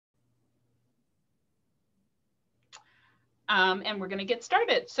And we're going to get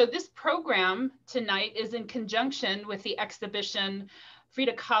started. So this program tonight is in conjunction with the exhibition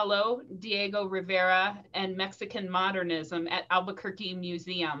Frida Kahlo, Diego Rivera, and Mexican Modernism at Albuquerque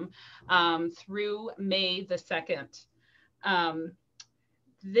Museum through May the 2nd.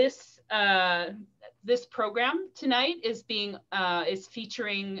 This program tonight is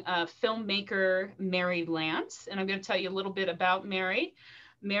featuring filmmaker Mary Lance, and I'm going to tell you a little bit about Mary.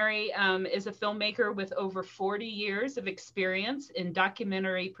 Mary is a filmmaker with over 40 years of experience in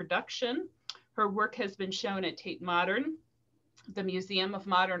documentary production. Her work has been shown at Tate Modern, the Museum of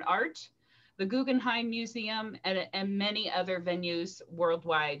Modern Art, the Guggenheim Museum, and many other venues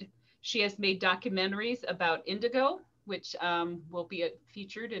worldwide. She has made documentaries about indigo, which will be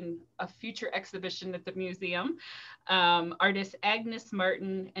featured in a future exhibition at the museum, artists Agnes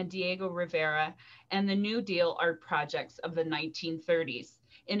Martin and Diego Rivera, and the New Deal art projects of the 1930s,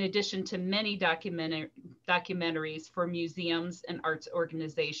 in addition to many documentaries for museums and arts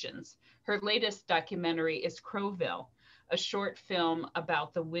organizations. Her latest documentary is Crowville, a short film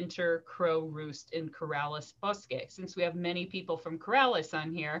about the winter crow roost in Corrales Bosque. Since we have many people from Corrales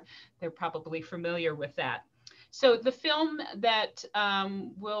on here, they're probably familiar with that. So the film that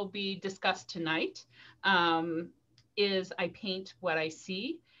will be discussed tonight is I Paint What I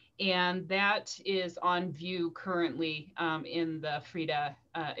See, and that is on view currently in the Frida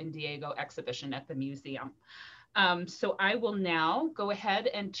and Diego exhibition at the museum. So I will now go ahead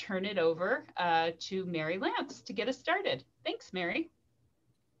and turn it over to Mary Lance to get us started. Thanks, Mary.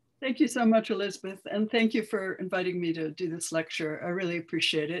 Thank you so much, Elizabeth, and thank you for inviting me to do this lecture. I really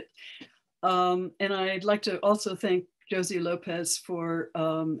appreciate it. And I'd like to also thank Josie Lopez for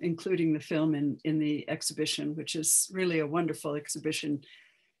including the film in the exhibition, which is really a wonderful exhibition.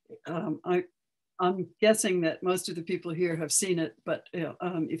 I'm guessing that most of the people here have seen it, but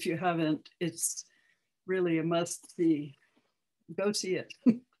if you haven't, it's really a must-see. Go see it.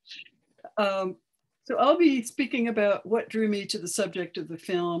 So I'll be speaking about what drew me to the subject of the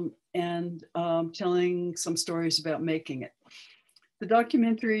film and telling some stories about making it. The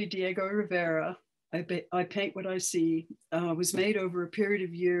documentary Diego Rivera, I Paint What I See, was made over a period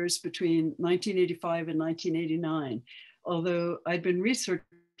of years between 1985 and 1989, although I'd been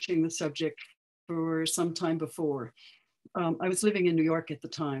researching the subject for some time before. I was living in New York at the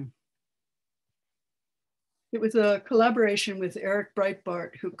time. It was a collaboration with Eric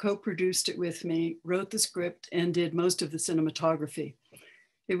Breitbart, who co-produced it with me, wrote the script, and did most of the cinematography.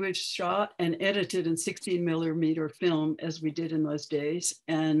 It was shot and edited in 16mm film, as we did in those days,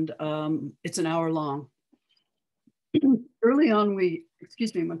 and it's an hour long. Early on,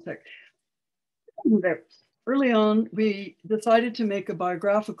 excuse me one sec. There. Early on, we decided to make a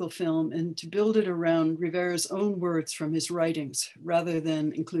biographical film and to build it around Rivera's own words from his writings, rather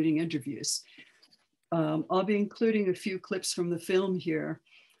than including interviews. I'll be including a few clips from the film here.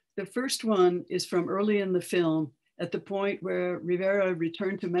 The first one is from early in the film, at the point where Rivera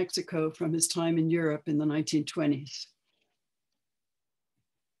returned to Mexico from his time in Europe in the 1920s.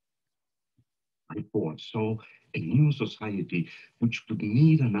 I foresaw a new society which would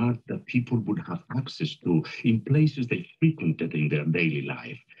need an art that people would have access to in places they frequented in their daily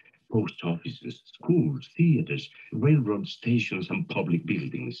life. Post offices, schools, theaters, railroad stations, and public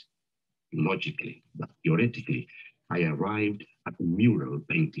buildings. Logically, but theoretically, I arrived at mural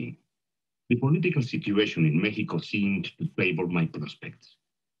painting. The political situation in Mexico seemed to favor my prospects.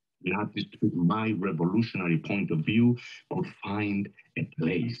 An artist with my revolutionary point of view could find a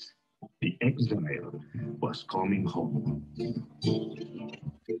place. The exile was coming home.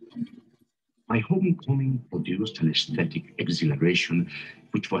 My homecoming produced an aesthetic exhilaration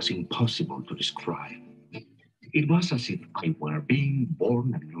which was impossible to describe. It was as if I were being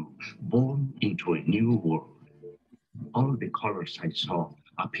born anew, born into a new world. All the colors I saw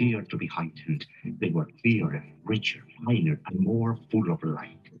appeared to be heightened. They were clearer, richer, finer, and more full of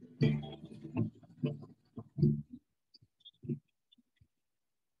light.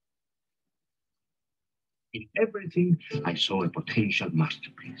 In everything, I saw a potential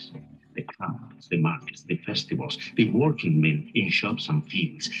masterpiece. The crowds, the markets, the festivals, the working men in shops and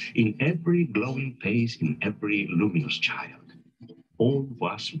fields, in every glowing face, in every luminous child. All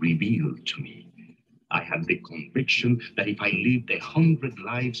was revealed to me. I had the conviction that if I lived 100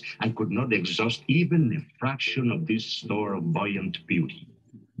 lives, I could not exhaust even a fraction of this store of buoyant beauty.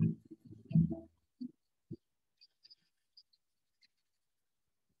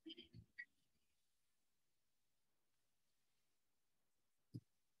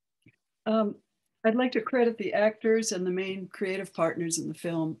 I'd like to credit the actors and the main creative partners in the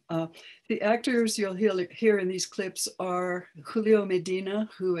film. The actors you'll hear in these clips are Julio Medina,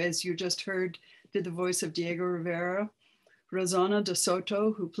 who, as you just heard, did the voice of Diego Rivera, Rosanna de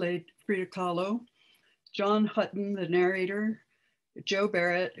Soto, who played Frida Kahlo, John Hutton, the narrator, Joe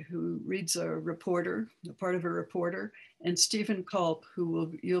Barrett, who reads a reporter, a part of a reporter, and Stephen Culp,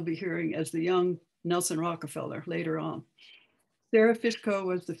 who you'll be hearing as the young Nelson Rockefeller later on. Sarah Fishko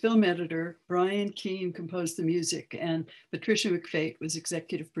was the film editor, Brian Keane composed the music, and Patricia McFate was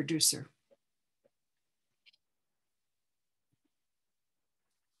executive producer.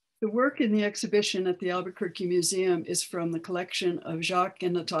 The work in the exhibition at the Albuquerque Museum is from the collection of Jacques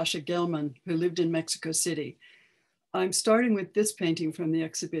and Natasha Gelman, who lived in Mexico City. I'm starting with this painting from the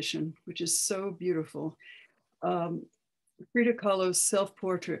exhibition, which is so beautiful. Frida Kahlo's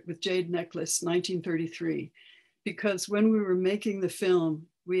self-portrait with jade necklace, 1933. Because when we were making the film,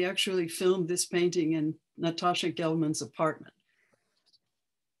 we actually filmed this painting in Natasha Gelman's apartment.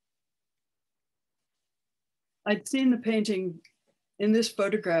 I'd seen the painting in this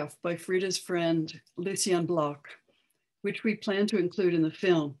photograph by Frida's friend, Lucien Bloch, which we plan to include in the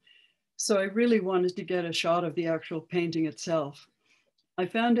film. So I really wanted to get a shot of the actual painting itself. I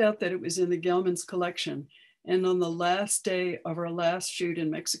found out that it was in the Gelman's collection. And on the last day of our last shoot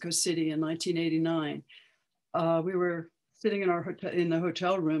in Mexico City in 1989, we were sitting in the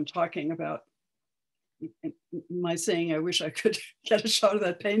hotel room talking about my saying, I wish I could get a shot of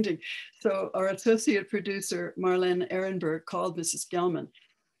that painting. So our associate producer, Marlene Ehrenberg, called Mrs. Gelman,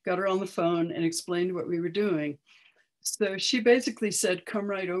 got her on the phone and explained what we were doing. So she basically said, come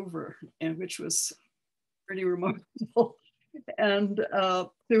right over, and which was pretty remarkable. And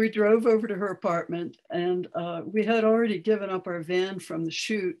so we drove over to her apartment, and we had already given up our van from the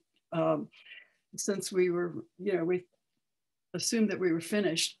shoot since we were, we assumed that we were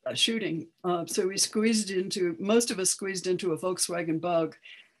finished shooting. So we most of us squeezed into a Volkswagen Bug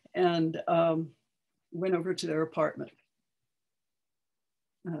and went over to their apartment.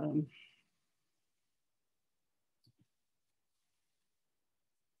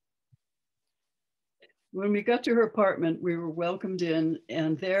 When we got to her apartment, we were welcomed in,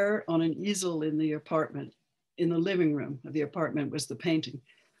 and there on an easel in the apartment, in the living room of the apartment, was the painting.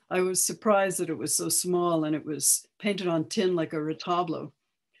 I was surprised that it was so small and it was painted on tin like a retablo.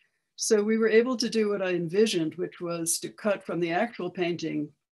 So we were able to do what I envisioned, which was to cut from the actual painting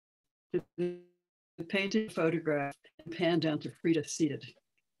to the painted photograph and pan down to Frida seated.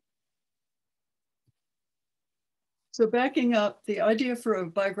 So backing up, the idea for a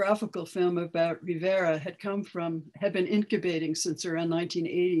biographical film about Rivera had been incubating since around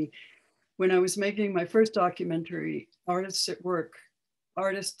 1980, when I was making my first documentary, Artists at Work.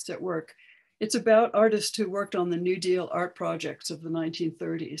 It's about artists who worked on the New Deal art projects of the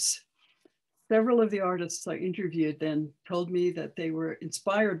 1930s. Several of the artists I interviewed then told me that they were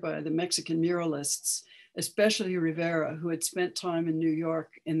inspired by the Mexican muralists, especially Rivera, who had spent time in New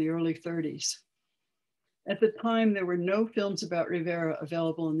York in the early 30s. At the time, there were no films about Rivera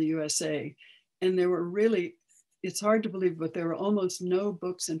available in the USA, and there were really, it's hard to believe, but there were almost no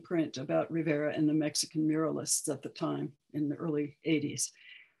books in print about Rivera and the Mexican muralists at the time in the early 80s.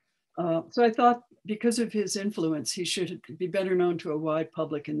 So I thought because of his influence, he should be better known to a wide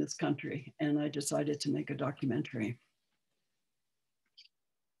public in this country, and I decided to make a documentary.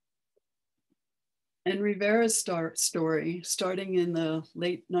 And Rivera's story, starting in the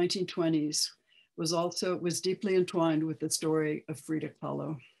late 1920s, was deeply entwined with the story of Frida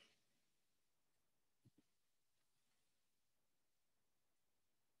Kahlo.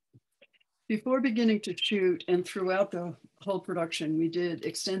 Before beginning to shoot and throughout the whole production, we did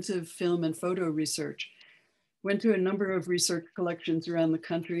extensive film and photo research, went to a number of research collections around the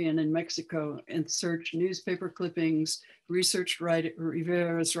country and in Mexico and searched newspaper clippings, researched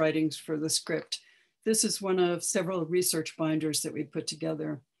Rivera's writings for the script. This is one of several research binders that we put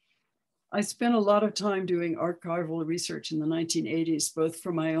together. I spent a lot of time doing archival research in the 1980s, both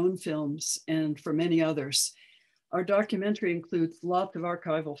for my own films and for many others. Our documentary includes lots of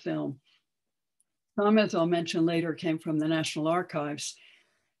archival film. Some, as I'll mention later, came from the National Archives.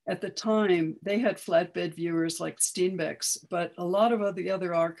 At the time, they had flatbed viewers like Steenbeck's, but a lot of the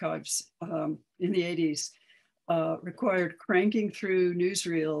other archives in the 80s required cranking through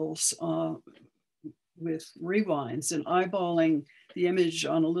newsreels with rewinds and eyeballing the image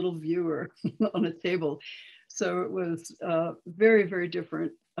on a little viewer on a table. So it was very, very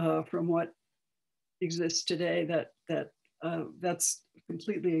different from what exists today. That's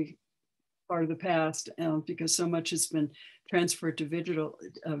completely part of the past because so much has been transferred to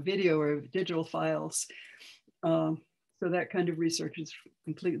video or digital files. So that kind of research is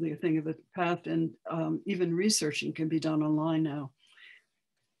completely a thing of the past, and even researching can be done online now.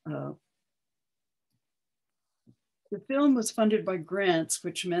 The film was funded by grants,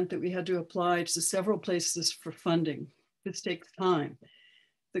 which meant that we had to apply to several places for funding. this takes time.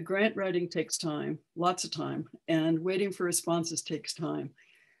 The grant writing takes time, lots of time, and waiting for responses takes time.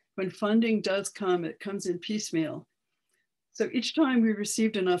 When funding does come, it comes in piecemeal. So each time we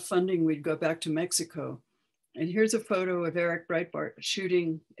received enough funding, we'd go back to Mexico. And here's a photo of Eric Breitbart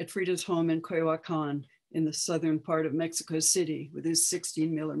shooting at Frida's home in Coyoacan in the southern part of Mexico City with his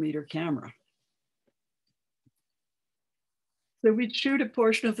 16mm camera. So we'd shoot a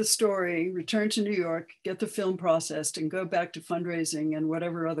portion of the story, return to New York, get the film processed, and go back to fundraising and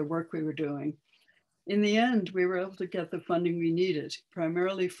whatever other work we were doing. In the end, we were able to get the funding we needed,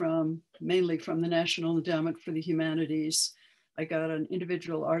 mainly from the National Endowment for the Humanities. I got an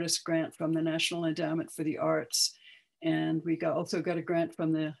individual artist grant from the National Endowment for the Arts, and we also got a grant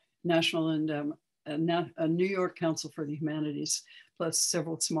from the National Endowment, New York Council for the Humanities, plus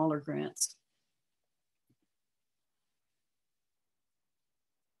several smaller grants.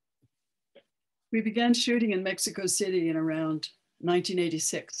 We began shooting in Mexico City in around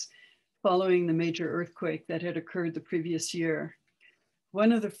 1986, following the major earthquake that had occurred the previous year.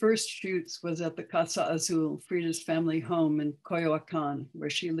 One of the first shoots was at the Casa Azul, Frida's family home in Coyoacan, where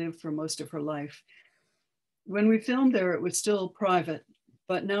she lived for most of her life. When we filmed there, it was still private,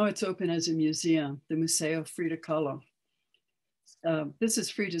 but now it's open as a museum, the Museo Frida Kahlo. This is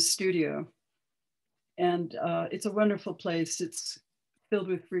Frida's studio, and it's a wonderful place. It's filled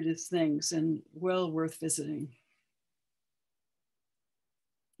with Frida's things and well worth visiting.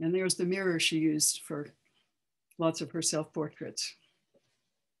 And there's the mirror she used for lots of her self-portraits.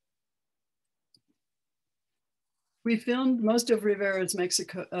 We filmed most of Rivera's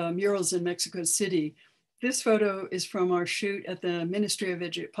murals in Mexico City. This photo is from our shoot at the Ministry of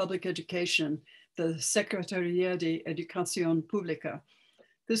Public Education, the Secretaría de Educación Pública.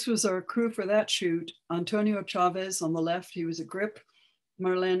 This was our crew for that shoot. Antonio Chavez on the left, he was a grip.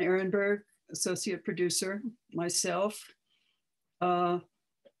 Marlene Ehrenberg, associate producer, myself,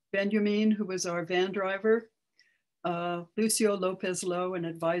 Benjamin, who was our van driver, Lucio Lopez Lowe, an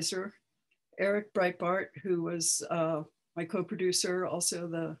advisor, Eric Breitbart, who was my co-producer,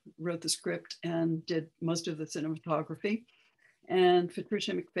 also wrote the script and did most of the cinematography, and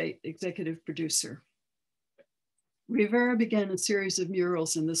Patricia McFate, executive producer. Rivera began a series of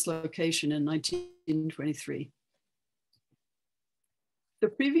murals in this location in 1923. The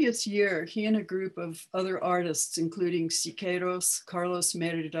previous year, he and a group of other artists, including Siqueiros, Carlos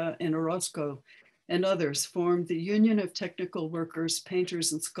Merida, and Orozco, and others, formed the Union of Technical Workers,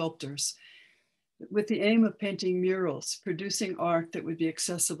 Painters, and Sculptors, with the aim of painting murals, producing art that would be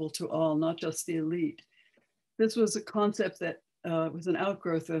accessible to all, not just the elite. This was a concept that was an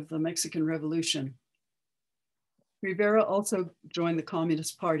outgrowth of the Mexican Revolution. Rivera also joined the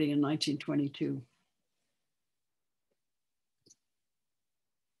Communist Party in 1922.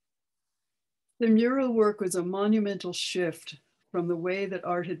 The mural work was a monumental shift from the way that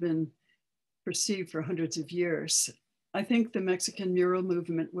art had been perceived for hundreds of years. I think the Mexican mural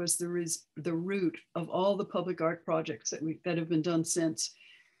movement was the root of all the public art projects that have been done since.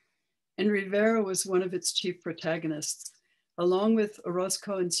 And Rivera was one of its chief protagonists. Along with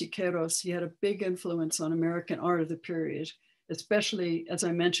Orozco and Siqueiros, he had a big influence on American art of the period, especially, as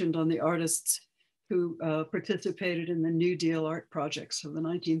I mentioned, on the artists who participated in the New Deal art projects of the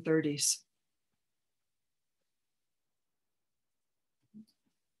 1930s.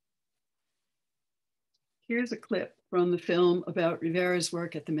 Here's a clip from the film about Rivera's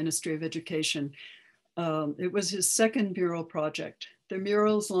work at the Ministry of Education. It was his second mural project. The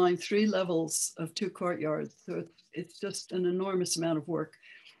murals line 3 levels of 2 courtyards, so it's just an enormous amount of work.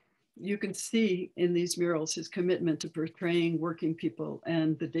 You can see in these murals his commitment to portraying working people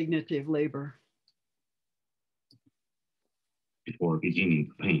and the dignity of labor. Before beginning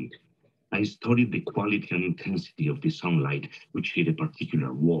to paint, I studied the quality and intensity of the sunlight which hit a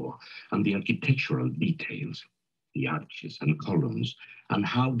particular wall, and the architectural details, the arches and columns, and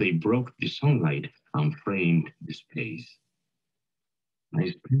how they broke the sunlight and framed the space. I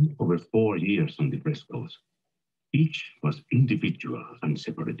spent over 4 years on the frescoes. Each was individual and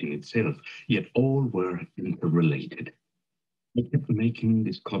separate in itself, yet all were interrelated. I kept making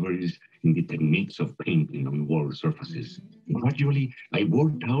discoveries in the techniques of painting on wall surfaces. Gradually, I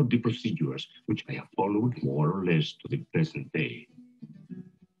worked out the procedures, which I have followed more or less to the present day.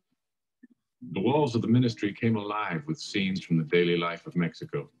 The walls of the ministry came alive with scenes from the daily life of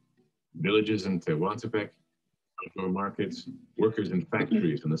Mexico. Villages in Tehuantepec, outdoor markets, workers in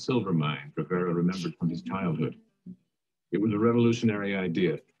factories, and the silver mine Rivera remembered from his childhood. It was a revolutionary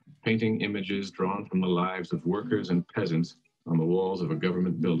idea, painting images drawn from the lives of workers and peasants on the walls of a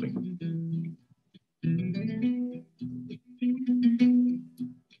government building.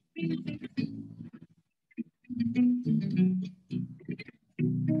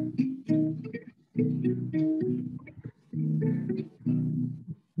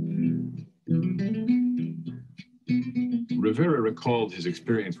 recalled his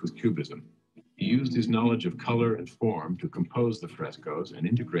experience with Cubism. He used his knowledge of color and form to compose the frescoes and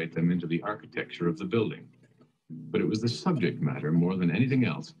integrate them into the architecture of the building. But it was the subject matter more than anything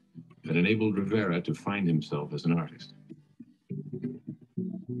else that enabled Rivera to find himself as an artist.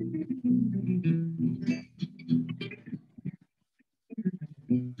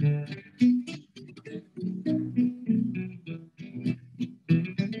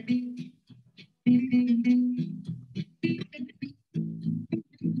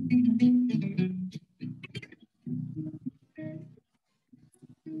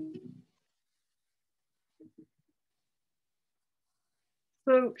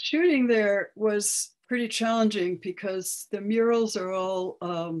 So shooting there was pretty challenging because the murals are all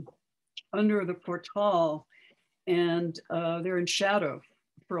under the portal, and they're in shadow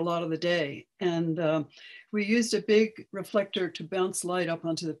for a lot of the day. And we used a big reflector to bounce light up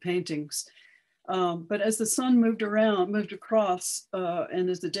onto the paintings. But as the sun moved across, and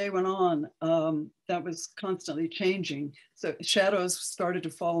as the day went on, that was constantly changing. So shadows started to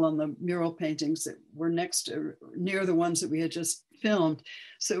fall on the mural paintings that were near the ones that we had just filmed.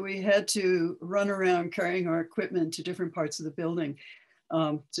 So we had to run around carrying our equipment to different parts of the building,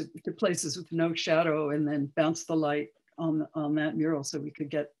 to places with no shadow, and then bounce the light on that mural so we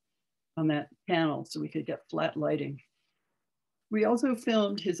could get on that panel so we could get flat lighting. We also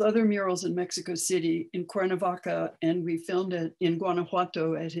filmed his other murals in Mexico City, in Cuernavaca, and we filmed it in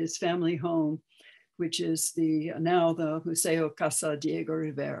Guanajuato at his family home, which is now the Museo Casa Diego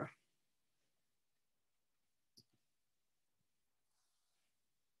Rivera.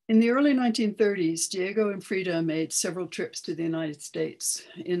 In the early 1930s, Diego and Frida made several trips to the United States.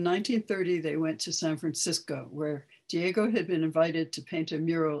 In 1930, they went to San Francisco, where Diego had been invited to paint a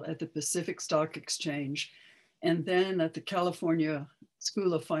mural at the Pacific Stock Exchange, and then at the California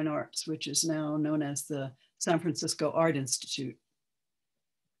School of Fine Arts, which is now known as the San Francisco Art Institute.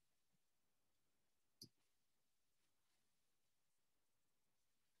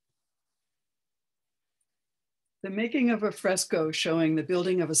 The making of a fresco showing the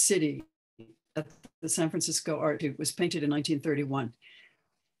building of a city at the San Francisco Art Institute was painted in 1931.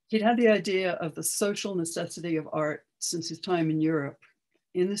 He'd had the idea of the social necessity of art since his time in Europe.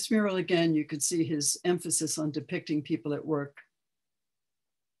 In this mural, again, you could see his emphasis on depicting people at work.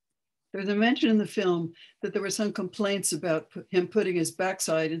 There's a mention in the film that there were some complaints about him putting his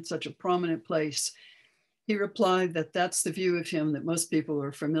backside in such a prominent place. He replied that that's the view of him that most people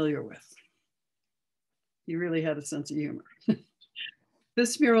are familiar with. He really had a sense of humor.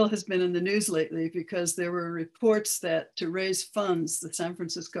 This mural has been in the news lately because there were reports that to raise funds, the San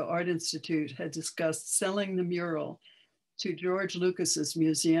Francisco Art Institute had discussed selling the mural to George Lucas's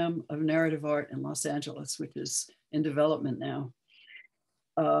Museum of Narrative Art in Los Angeles, which is in development now.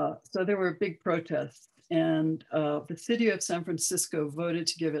 So there were big protests, and the city of San Francisco voted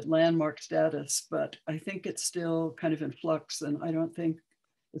to give it landmark status, but I think it's still kind of in flux, and I don't think,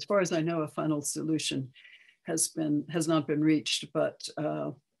 as far as I know, a final solution has not been reached, but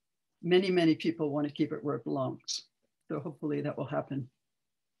many people want to keep it where it belongs. So hopefully that will happen.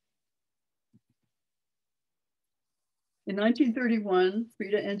 In 1931,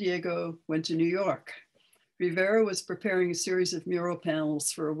 Frida and Diego went to New York. Rivera was preparing a series of mural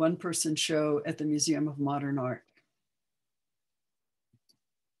panels for a one-person show at the Museum of Modern Art.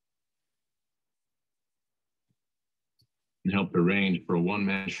 And helped arrange for a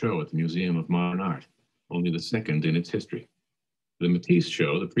one-man show at the Museum of Modern Art, only the second in its history. The Matisse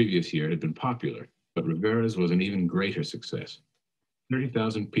show the previous year had been popular, but Rivera's was an even greater success.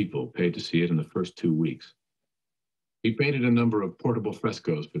 30,000 people paid to see it in the first 2 weeks. He painted a number of portable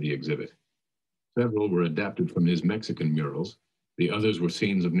frescoes for the exhibit. Several were adapted from his Mexican murals. The others were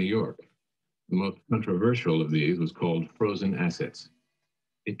scenes of New York. The most controversial of these was called Frozen Assets.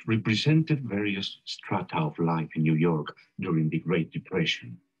 It represented various strata of life in New York during the Great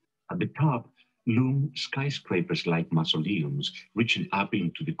Depression. At the top loomed skyscrapers like mausoleums reaching up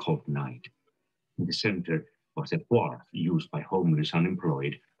into the cold night. In the center was a wharf used by homeless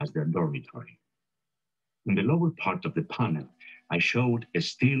unemployed as their dormitory. In the lower part of the panel, I showed a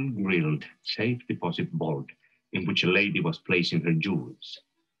steel-grilled safe deposit vault in which a lady was placing her jewels.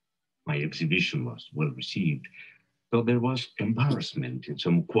 My exhibition was well received, though there was embarrassment in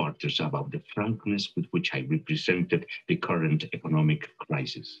some quarters about the frankness with which I represented the current economic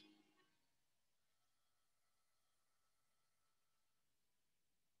crisis.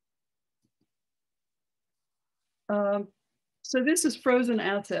 So this is Frozen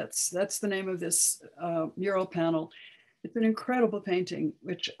Assets. That's the name of this mural panel. It's an incredible painting,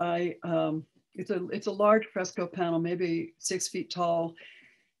 which it's a large fresco panel, maybe 6 feet tall.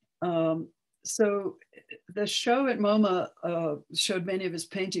 So the show at MoMA showed many of his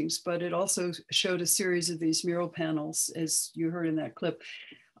paintings, but it also showed a series of these mural panels, as you heard in that clip.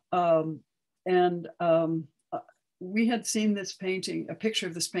 We had seen this painting, a picture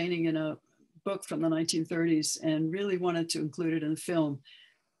of this painting in a book from the 1930s, and really wanted to include it in the film.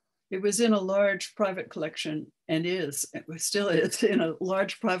 It was in a large private collection, and still is in a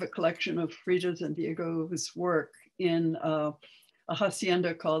large private collection of Frida's and Diego's work in a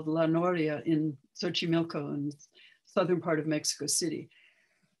hacienda called La Noria in Xochimilco in southern part of Mexico City.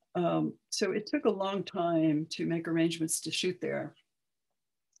 So it took a long time to make arrangements to shoot there.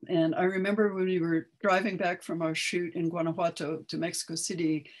 And I remember when we were driving back from our shoot in Guanajuato to Mexico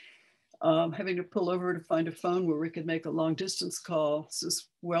City, having to pull over to find a phone where we could make a long distance call. This is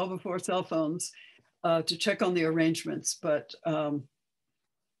well before cell phones, to check on the arrangements. But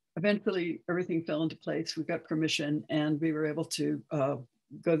eventually everything fell into place. We got permission and we were able to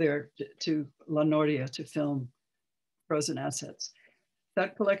go there to La Noria to film Frozen Assets.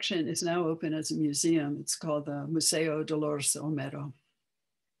 That collection is now open as a museum. It's called the Museo Dolores Olmedo.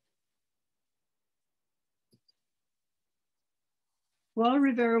 While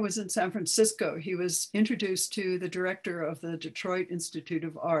Rivera was in San Francisco, he was introduced to the director of the Detroit Institute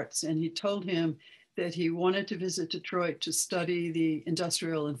of Arts, and he told him that he wanted to visit Detroit to study the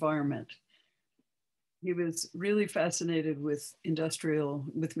industrial environment. He was really fascinated with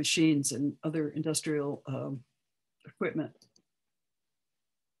machines and other industrial equipment.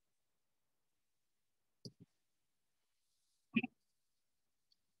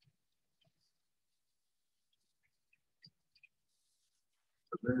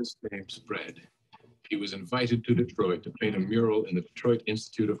 Rivera's fame spread. He was invited to Detroit to paint a mural in the Detroit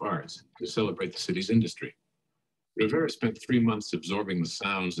Institute of Arts to celebrate the city's industry. Rivera spent 3 months absorbing the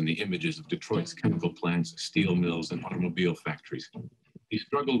sounds and the images of Detroit's chemical plants, steel mills, and automobile factories. He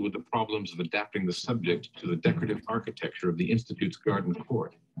struggled with the problems of adapting the subject to the decorative architecture of the Institute's garden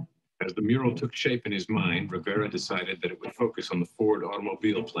court. As the mural took shape in his mind, Rivera decided that it would focus on the Ford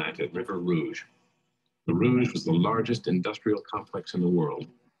automobile plant at River Rouge. The Rouge was the largest industrial complex in the world.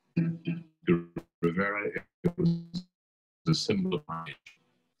 To Rivera, it was a symbol of age.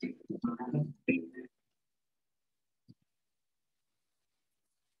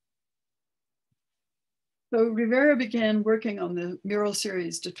 So Rivera began working on the mural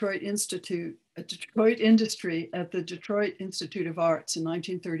series Detroit Industry at the Detroit Institute of Arts in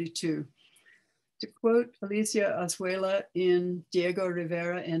 1932. To quote Alicia Azuela in Diego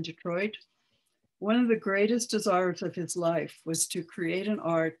Rivera and Detroit, one of the greatest desires of his life was to create an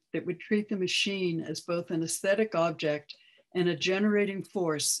art that would treat the machine as both an aesthetic object and a generating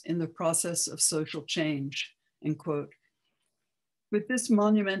force in the process of social change, end quote. With this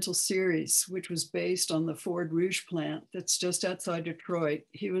monumental series, which was based on the Ford Rouge plant that's just outside Detroit,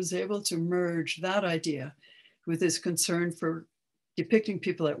 he was able to merge that idea with his concern for depicting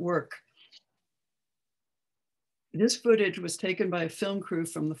people at work. This footage was taken by a film crew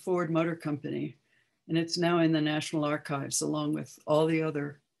from the Ford Motor Company, and it's now in the National Archives along with all the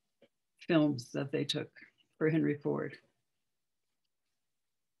other films that they took for Henry Ford.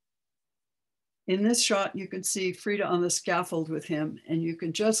 In this shot, you can see Frida on the scaffold with him, and you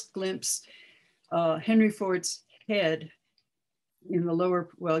can just glimpse Henry Ford's head in the lower,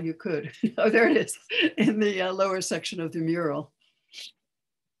 well, you could, oh, there it is, in the lower section of the mural.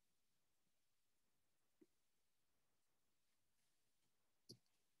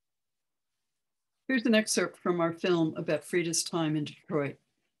 Here's an excerpt from our film about Frida's time in Detroit.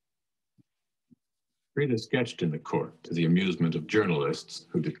 Frida sketched in the court to the amusement of journalists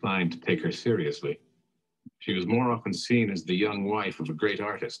who declined to take her seriously. She was more often seen as the young wife of a great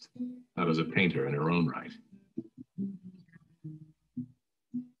artist, not as a painter in her own right.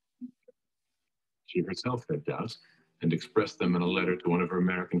 She herself had doubts and expressed them in a letter to one of her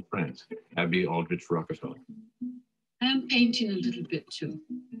American friends, Abby Aldrich Rockefeller. I am painting a little bit too,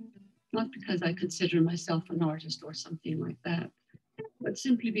 not because I consider myself an artist or something like that, but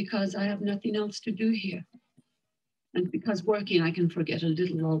simply because I have nothing else to do here. And because working, I can forget a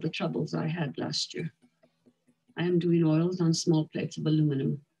little all the troubles I had last year. I am doing oils on small plates of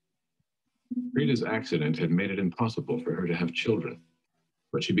aluminum. Frida's accident had made it impossible for her to have children,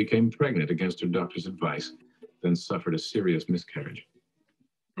 but she became pregnant against her doctor's advice, then suffered a serious miscarriage.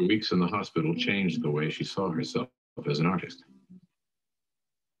 Her weeks in the hospital changed the way she saw herself as an artist.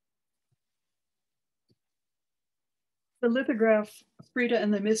 The lithograph, Frida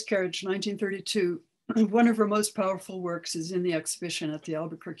and the Miscarriage, 1932, one of her most powerful works is in the exhibition at the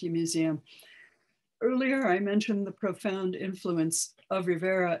Albuquerque Museum. Earlier, I mentioned the profound influence of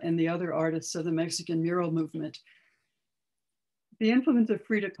Rivera and the other artists of the Mexican mural movement. The influence of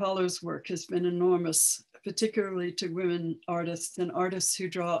Frida Kahlo's work has been enormous, particularly to women artists and artists who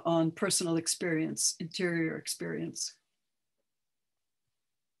draw on personal experience, interior experience.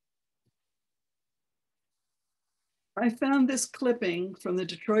 I found this clipping from the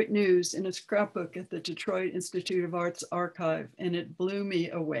Detroit News in a scrapbook at the Detroit Institute of Arts archive, and it blew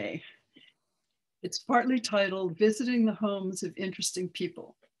me away. It's partly titled, "Visiting the Homes of Interesting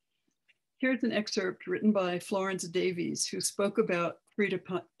People." Here's an excerpt written by Florence Davies, who spoke about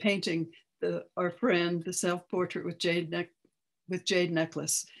Frida painting our friend, the self-portrait with jade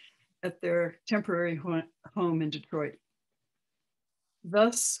necklace at their temporary home in Detroit.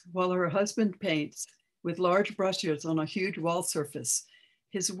 Thus, while her husband paints with large brushes on a huge wall surface,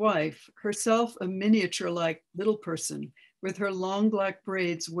 his wife, herself a miniature-like little person with her long black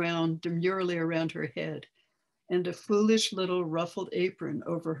braids wound demurely around her head and a foolish little ruffled apron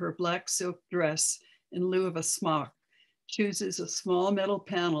over her black silk dress in lieu of a smock, chooses a small metal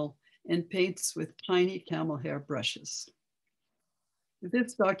panel and paints with tiny camel hair brushes.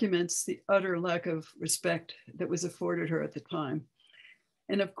 This documents the utter lack of respect that was afforded her at the time.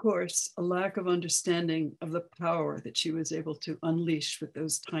 And of course, a lack of understanding of the power that she was able to unleash with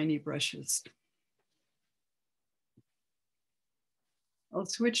those tiny brushes. I'll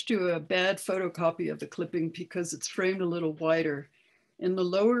switch to a bad photocopy of the clipping because it's framed a little wider. In the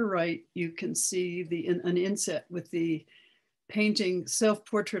lower right, you can see an inset with the painting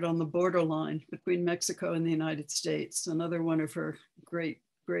self-portrait on the borderline between Mexico and the United States, another one of her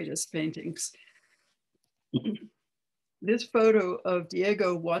greatest paintings. This photo of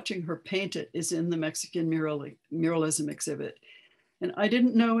Diego watching her paint it is in the Mexican muralism exhibit. And I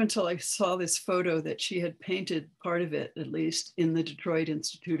didn't know until I saw this photo that she had painted part of it, at least, in the Detroit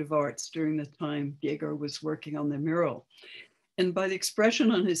Institute of Arts during the time Diego was working on the mural. And by the expression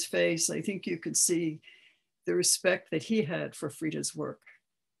on his face, I think you could see the respect that he had for Frida's work.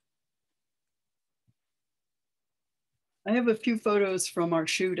 I have a few photos from our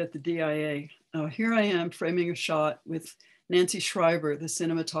shoot at the DIA. Here I am framing a shot with Nancy Schreiber, the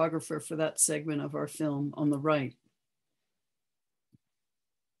cinematographer for that segment of our film, on the right.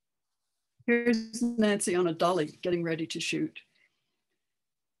 Here's Nancy on a dolly getting ready to shoot.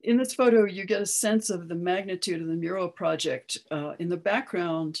 In this photo, you get a sense of the magnitude of the mural project. In the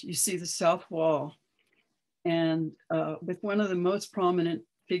background, you see the south wall, and with one of the most prominent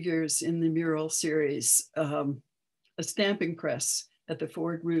figures in the mural series, a stamping press at the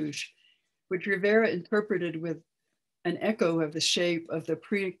Ford Rouge, which Rivera interpreted with an echo of the shape of the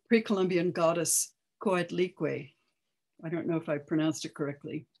pre-Columbian goddess Coatlicue. I don't know if I pronounced it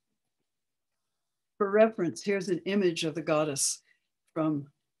correctly. For reference, here's an image of the goddess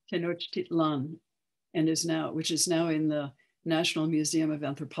from Tenochtitlan, which is now in the National Museum of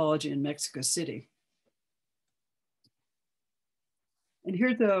Anthropology in Mexico City. And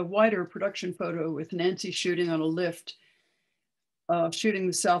here's a wider production photo with Nancy shooting on a lift, shooting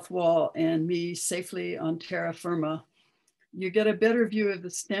the south wall, and me safely on terra firma. You get a better view of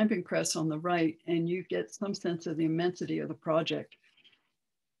the stamping press on the right, and you get some sense of the immensity of the project.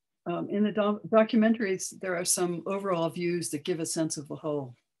 In the documentaries, there are some overall views that give a sense of the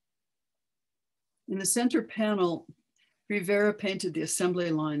whole. In the center panel, Rivera painted the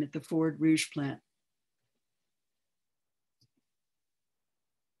assembly line at the Ford Rouge plant.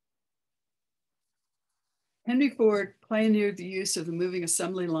 Henry Ford pioneered the use of the moving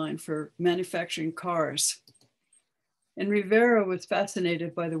assembly line for manufacturing cars. And Rivera was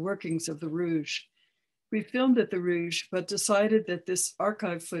fascinated by the workings of the Rouge. We filmed at the Rouge, but decided that this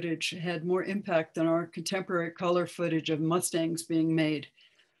archive footage had more impact than our contemporary color footage of Mustangs being made.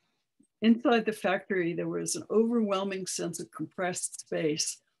 Inside the factory, there was an overwhelming sense of compressed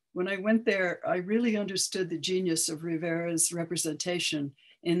space. When I went there, I really understood the genius of Rivera's representation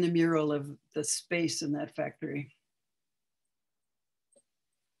in the mural of the space in that factory.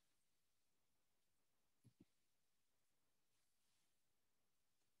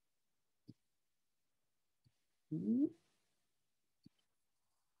 In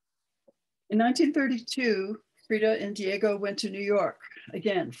 1932, Frida and Diego went to New York,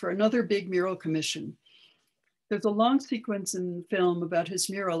 again, for another big mural commission. There's a long sequence in the film about his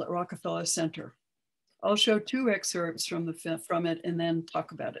mural at Rockefeller Center. I'll show two excerpts from it and then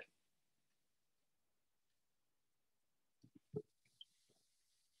talk about it.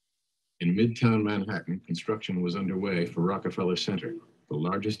 In Midtown Manhattan, construction was underway for Rockefeller Center, the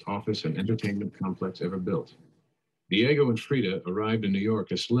largest office and entertainment complex ever built. Diego and Frida arrived in New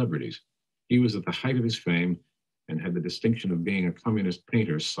York as celebrities. He was at the height of his fame and had the distinction of being a communist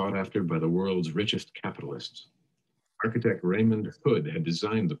painter sought after by the world's richest capitalists. Architect Raymond Hood had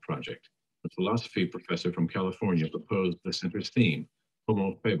designed the project. A philosophy professor from California proposed the center's theme,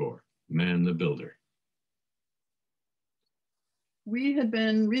 Homo Faber, man the builder. We had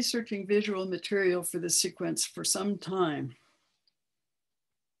been researching visual material for this sequence for some time.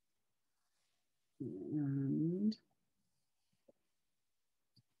 And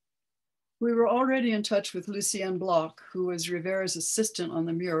we were already in touch with Lucien Bloch, who was Rivera's assistant on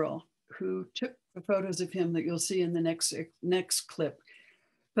the mural, who took the photos of him that you'll see in the next clip.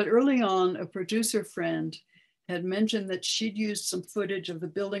 But early on, a producer friend had mentioned that she'd used some footage of the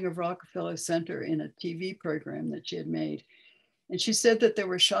building of Rockefeller Center in a TV program that she had made. And she said that there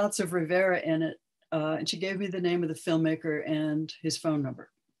were shots of Rivera in it, and she gave me the name of the filmmaker and his phone number.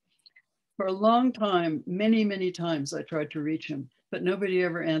 For a long time, many, many times I tried to reach him, but nobody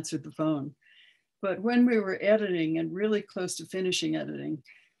ever answered the phone. But when we were editing and really close to finishing editing,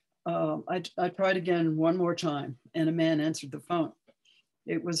 I tried again one more time, and a man answered the phone.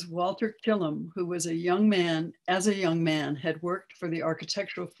 It was Walter Killam, who was a young man, had worked for the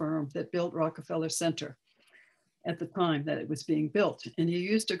architectural firm that built Rockefeller Center at the time that it was being built. And he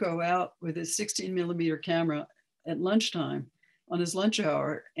used to go out with his 16mm camera at lunchtime on his lunch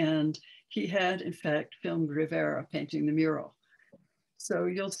hour. And he had, in fact, filmed Rivera painting the mural. So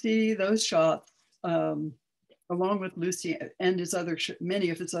you'll see those shots along with Lucy and his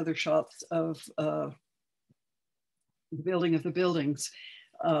many of his other shots of the building of the buildings,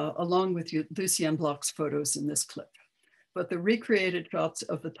 along with Lucien Bloch's photos in this clip. But the recreated shots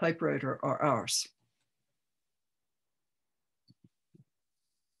of the typewriter are ours.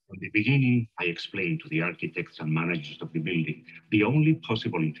 From the beginning, I explained to the architects and managers of the building the only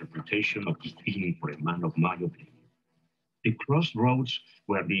possible interpretation of the theme for a man of my opinion. The crossroads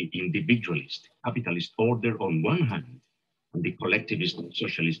were the individualist, capitalist order on one hand, and the collectivist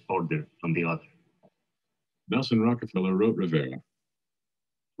socialist order on the other. Nelson Rockefeller wrote Rivera.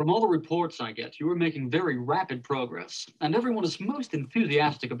 From all the reports I get, you are making very rapid progress, and everyone is most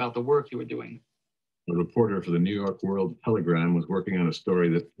enthusiastic about the work you are doing. A reporter for the New York World Telegram was working on a story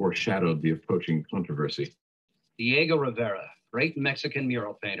that foreshadowed the approaching controversy. Diego Rivera, great Mexican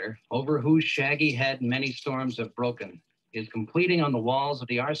mural painter, over whose shaggy head many storms have broken, is completing on the walls of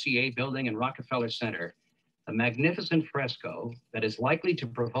the RCA building in Rockefeller Center a magnificent fresco that is likely to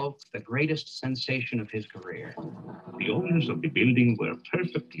provoke the greatest sensation of his career. The owners of the building were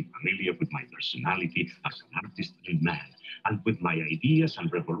perfectly familiar with my personality as an artist and man, and with my ideas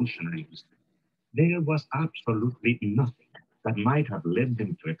and revolutionary history. There was absolutely nothing that might have led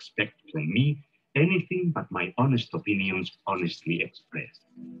them to expect from me anything but my honest opinions honestly expressed.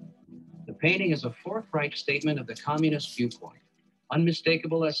 The painting is a forthright statement of the communist viewpoint,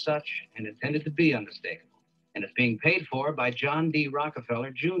 unmistakable as such and intended to be unmistakable. And it's being paid for by John D.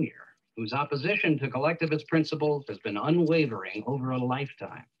 Rockefeller, Jr., whose opposition to collectivist principles has been unwavering over a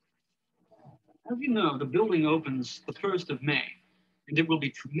lifetime. As you know, the building opens the 1st of May, and it will be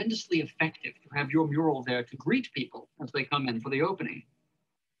tremendously effective to have your mural there to greet people as they come in for the opening.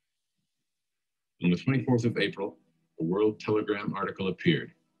 On the 24th of April, a World Telegram article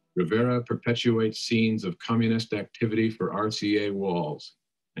appeared. Rivera perpetuates scenes of communist activity for RCA walls,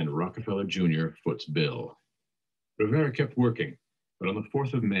 and Rockefeller Jr. foots bill. Rivera kept working, but on the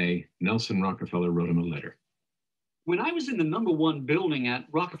 4th of May, Nelson Rockefeller wrote him a letter. When I was in the #1 building at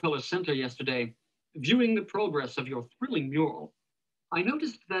Rockefeller Center yesterday, viewing the progress of your thrilling mural, I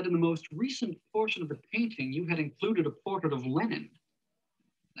noticed that in the most recent portion of the painting, you had included a portrait of Lenin.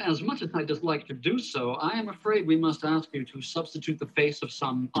 As much as I dislike to do so, I am afraid we must ask you to substitute the face of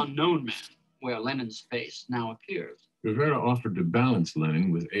some unknown man, where Lenin's face now appears. Rivera offered to balance Lenin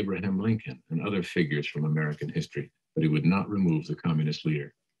with Abraham Lincoln and other figures from American history, but he would not remove the communist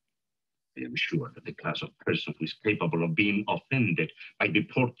leader. I am sure that the class of person who is capable of being offended by the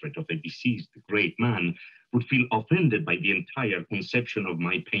portrait of a deceased great man would feel offended by the entire conception of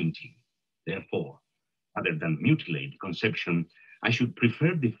my painting. Therefore, rather than mutilate the conception, I should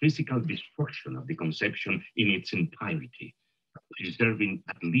prefer the physical destruction of the conception in its entirety, preserving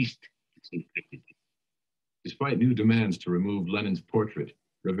at least its integrity. Despite new demands to remove Lenin's portrait,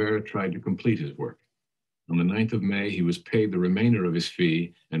 Rivera tried to complete his work. On the 9th of May, he was paid the remainder of his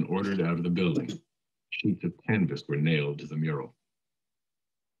fee and ordered out of the building. Sheets of canvas were nailed to the mural.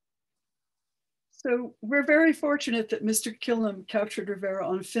 So we're very fortunate that Mr. Killam captured Rivera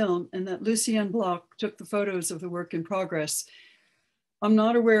on film and that Lucien Bloch took the photos of the work in progress. I'm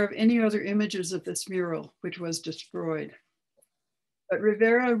not aware of any other images of this mural, which was destroyed. But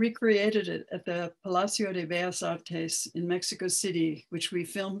Rivera recreated it at the Palacio de Bellas Artes in Mexico City, which we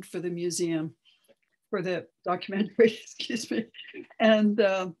filmed for the museum, for the documentary, excuse me. And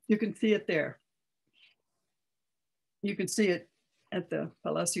you can see it there. You can see it at the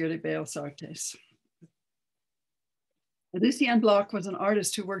Palacio de Bellas Artes. Lucienne Bloch was an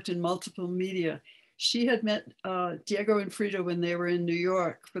artist who worked in multiple media. She had met Diego and Frida when they were in New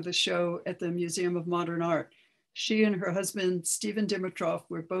York for the show at the Museum of Modern Art. She and her husband, Stephen Dimitrov,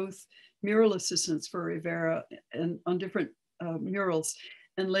 were both mural assistants for Rivera and on different murals,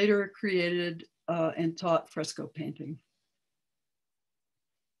 and later created and taught fresco painting.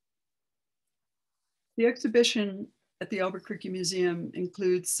 The exhibition at the Albuquerque Museum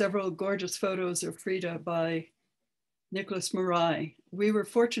includes several gorgeous photos of Frida by Nicholas Murai. We were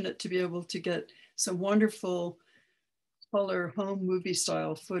fortunate to be able to get some wonderful color home movie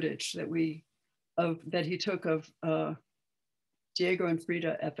style footage that he took of Diego and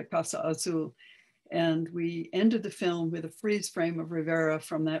Frida at the Casa Azul. And we ended the film with a freeze frame of Rivera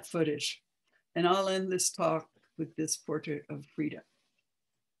from that footage. And I'll end this talk with this portrait of Frida.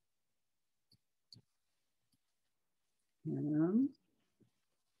 And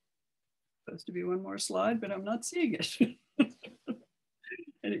supposed to be one more slide, but I'm not seeing it.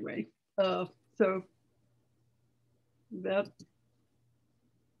 Anyway, so that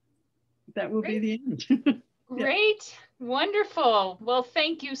will be the end. Great, wonderful. Well,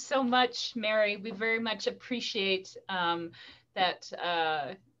 thank you so much, Mary. We very much appreciate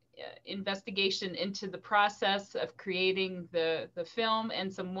that investigation into the process of creating the film,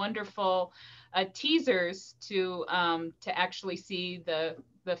 and some wonderful teasers to actually see the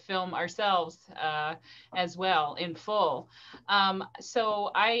film ourselves as well in full.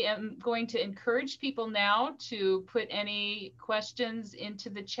 So I am going to encourage people now to put any questions into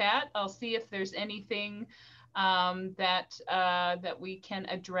the chat. I'll see if there's anything that we can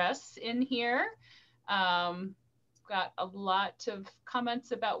address in here. Got a lot of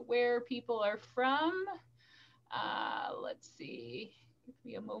comments about where people are from. Let's see, give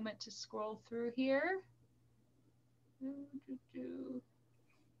me a moment to scroll through here. Let's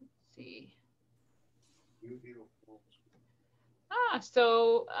see.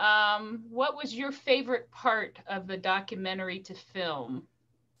 So what was your favorite part of the documentary to film?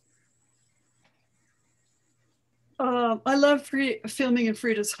 I love filming in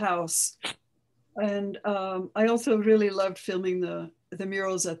Frida's house. And I also really loved filming the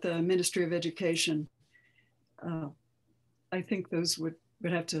murals at the Ministry of Education. I think those would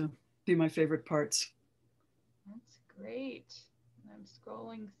have to be my favorite parts. That's great. I'm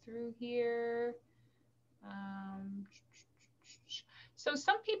scrolling through here. So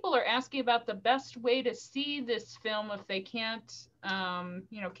some people are asking about the best way to see this film if they can't,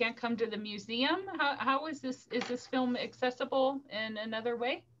 can't come to the museum. How is this film accessible in another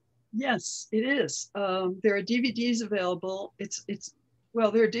way? Yes, it is. There are DVDs available. There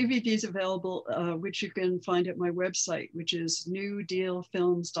are DVDs available, which you can find at my website, which is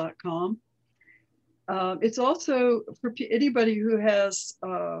newdealfilms.com. It's also for anybody who has,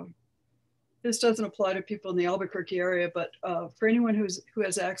 this doesn't apply to people in the Albuquerque area, but for anyone who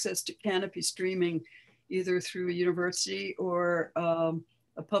has access to Canopy streaming, either through a university or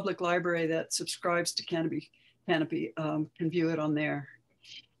a public library that subscribes to Canopy can view it on there.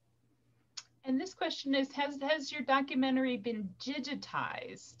 And this question is, has your documentary been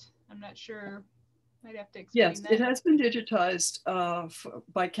digitized? I'm not sure. I'd have to explain yes, that. It has been digitized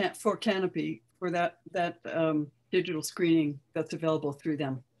for Canopy for that digital screening that's available through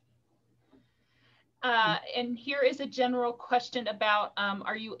them. And here is a general question about,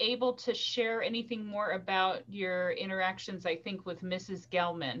 are you able to share anything more about your interactions, I think, with Mrs.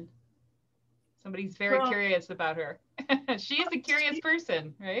 Gelman? Somebody's very curious about her. She is a curious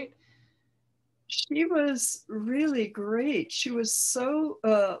person, right? She was really great. She was so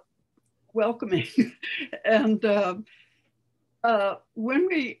welcoming. And when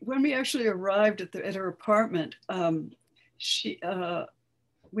we actually arrived at her apartment,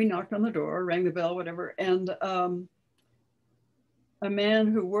 we knocked on the door, rang the bell, whatever, and a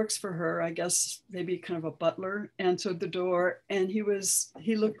man who works for her, I guess maybe kind of a butler, answered the door, and he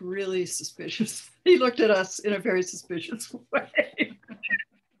looked really suspicious. He looked at us in a very suspicious way.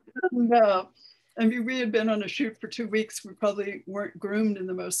 And, I mean, we had been on a shoot for 2 weeks. We probably weren't groomed in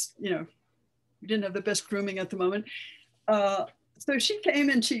the most, we didn't have the best grooming at the moment. So she came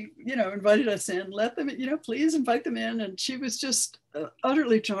and she, invited us in, let them, please invite them in. And she was just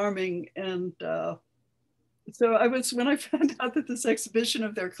utterly charming. And so when I found out that this exhibition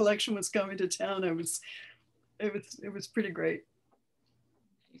of their collection was coming to town, it was pretty great.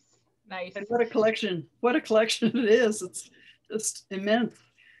 Nice. And what a collection it is. It's just immense.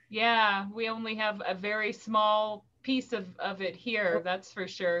 Yeah, we only have a very small piece of it here, that's for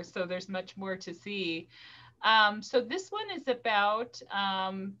sure. So there's much more to see. So this one is about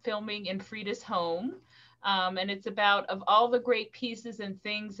filming in Frida's home. And it's about, of all the great pieces and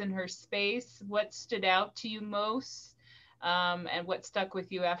things in her space, what stood out to you most, and what stuck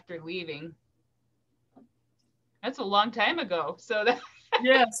with you after leaving? That's a long time ago. So that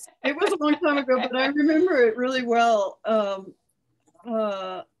Yes, it was a long time ago, but I remember it really well.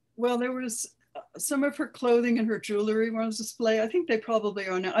 Well, there was some of her clothing and her jewelry were on display. I think they probably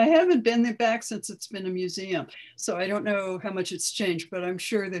are now. I haven't been there back since it's been a museum, so I don't know how much it's changed, but I'm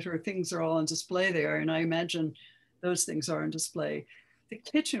sure that her things are all on display there, and I imagine those things are on display. The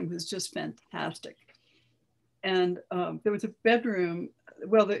kitchen was just fantastic. And there was a bedroom.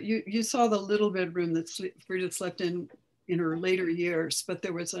 Well, you saw the little bedroom that Frida slept in her later years, but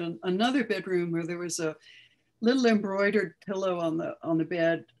there was another bedroom where there was a little embroidered pillow on the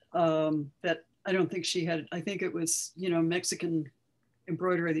bed that I don't think she had. I think it was, you know, Mexican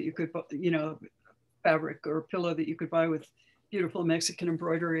embroidery that you could, you know, fabric or pillow that you could buy with beautiful Mexican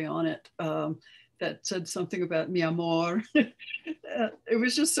embroidery on it, that said something about mi amor. It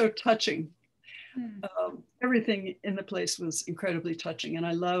was just so touching. Everything in the place was incredibly touching, and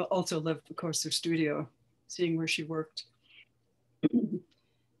I also loved, of course, her studio, seeing where she worked.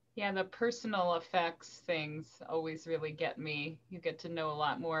 Yeah, the personal effects things always really get me. You get to know a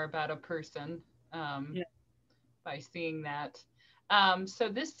lot more about a person Yeah. by seeing that. So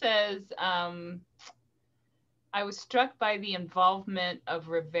this says, I was struck by the involvement of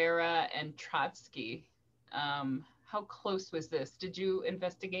Rivera and Trotsky. How close was this? Did you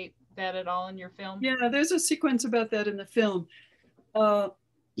investigate that at all in your film? Yeah, there's a sequence about that in the film.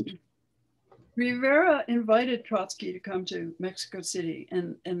 Rivera invited Trotsky to come to Mexico City,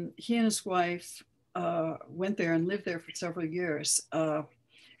 and he and his wife went there and lived there for several years.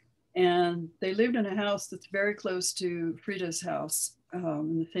 And they lived in a house that's very close to Frida's house,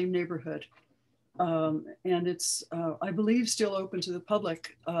 in the same neighborhood. And it's, I believe, still open to the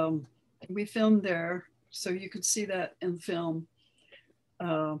public. We filmed there, so you could see that in film.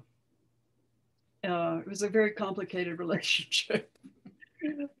 It was a very complicated relationship.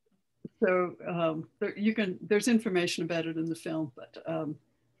 So there's information about it in the film, but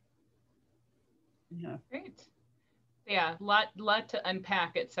yeah. Great. Yeah, lot to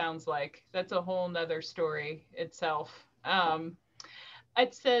unpack, it sounds like. That's a whole nother story itself.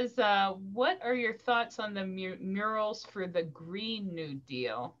 It says, what are your thoughts on the murals for the Green New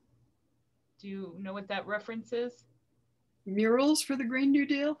Deal? Do you know what that reference is? Murals for the Green New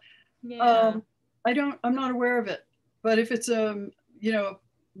Deal? Yeah. I'm not aware of it, but if it's you know,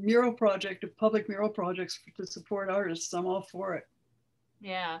 mural project, a public mural projects to support artists, I'm all for it.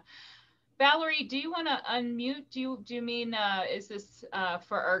 Yeah. Valerie, do you want to unmute? Do you mean, is this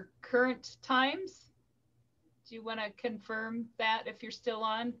for our current times? Do you want to confirm that if you're still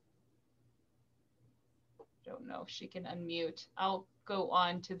on? Don't know if she can unmute. I'll go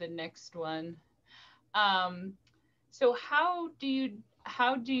on to the next one. So how do you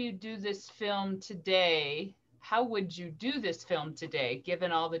do this film today? How would you do this film today,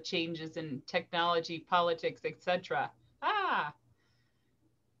 given all the changes in technology, politics, etc.?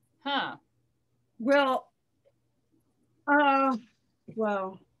 Well, wow.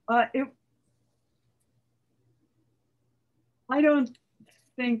 I don't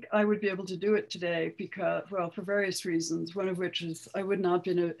think I would be able to do it today because, well, for various reasons. One of which is I would not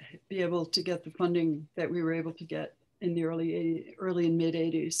be able to get the funding that we were able to get in the early and mid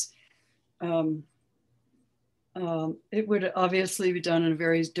 80s. It would obviously be done in a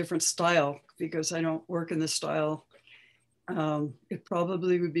very different style because I don't work in this style. It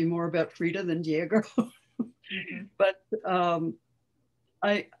probably would be more about Frida than Diego. Mm-hmm. But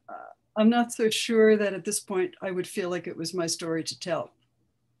I'm not so sure that at this point I would feel like it was my story to tell.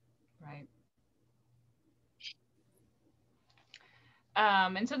 Right.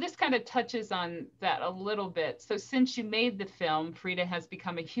 And so this kind of touches on that a little bit. So since you made the film, Frida has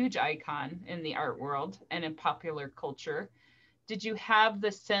become a huge icon in the art world and in popular culture. Did you have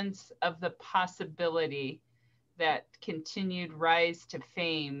the sense of the possibility that continued rise to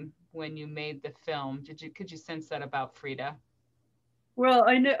fame when you made the film? Could you sense that about Frida? Well,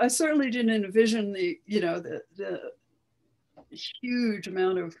 I certainly didn't envision the huge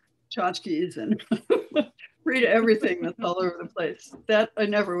amount of tchotchkes and Frida everything that's all over the place. That I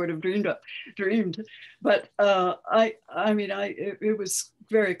never would have dreamed. But it was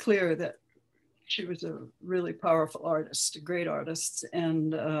very clear that she was a really powerful artist, a great artist,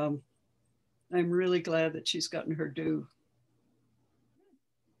 and I'm really glad that she's gotten her due.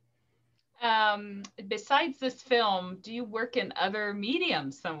 Besides this film, do you work in other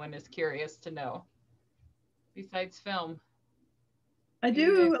mediums? Someone is curious to know. Besides film, I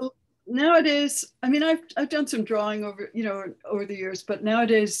do nowadays. I mean, I've done some drawing over the years, but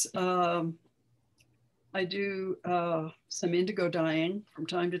nowadays I do some indigo dyeing from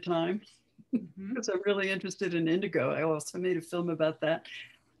time to time because I'm really interested in indigo. I also made a film about that.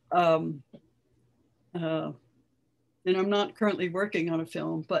 And I'm not currently working on a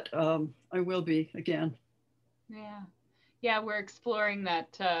film, but I will be again. Yeah. Yeah, we're exploring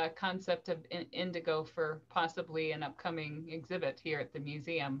that concept of indigo for possibly an upcoming exhibit here at the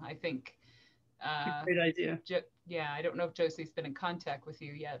museum. I think. Great idea. Yeah, I don't know if Josie's been in contact with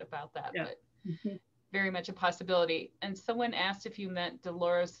you yet about that, yeah. but very much a possibility. And someone asked if you met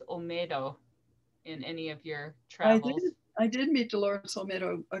Dolores Olmedo in any of your travels. I did meet Dolores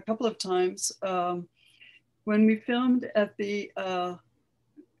Olmedo a couple of times. When we filmed at the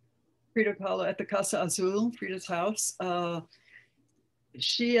Frida Kahlo at the Casa Azul, Frida's house,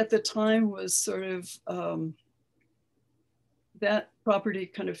 she at the time was sort of that property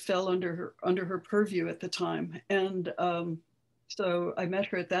kind of fell under her purview at the time, and so I met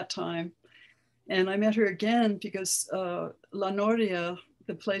her at that time, and I met her again because La Noria,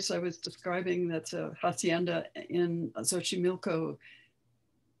 the place I was describing, that's a hacienda in Xochimilco,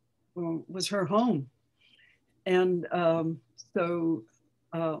 was her home, and so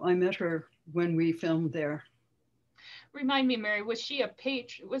I met her when we filmed there. Remind me, Mary, was she a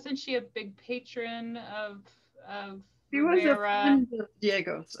wasn't she a big patron of She Rivera? was a friend of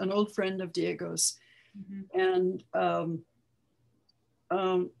Diego's, an old friend of Diego's. And I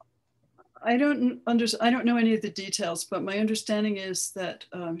don't know any of the details, but my understanding is that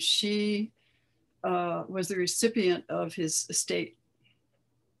she was the recipient of his estate.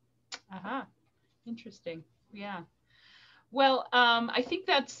 Interesting. Yeah. Well, I think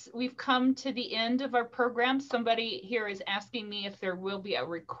we've come to the end of our program. Somebody here is asking me if there will be a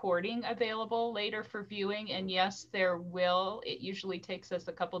recording available later for viewing, and yes, there will. It usually takes us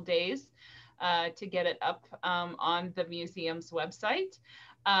a couple days to get it up on the museum's website.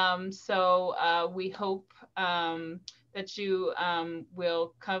 So we hope that you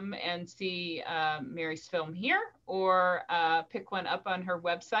will come and see Mary's film here, or pick one up on her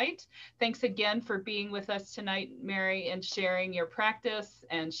website. Thanks again for being with us tonight, Mary, and sharing your practice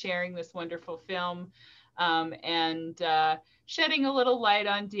and sharing this wonderful film, and shedding a little light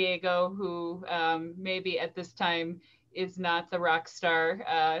on Diego, who maybe at this time is not the rock star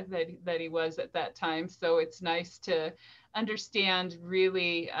that he was at that time. So it's nice to understand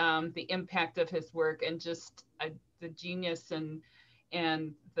really the impact of his work, and just the genius and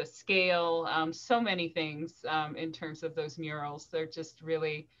the scale, so many things in terms of those murals. They're just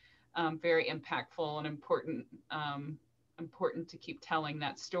really very impactful and important to keep telling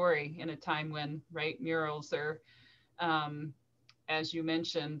that story in a time when, right, murals are, as you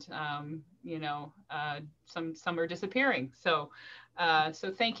mentioned, some are disappearing. So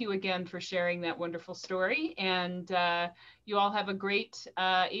thank you again for sharing that wonderful story, and you all have a great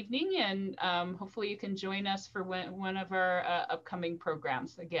evening, and hopefully you can join us for one of our upcoming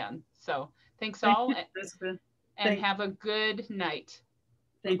programs again. So thanks all, Thank you, and have a good night.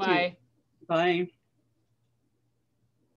 Thank Bye. you. Bye.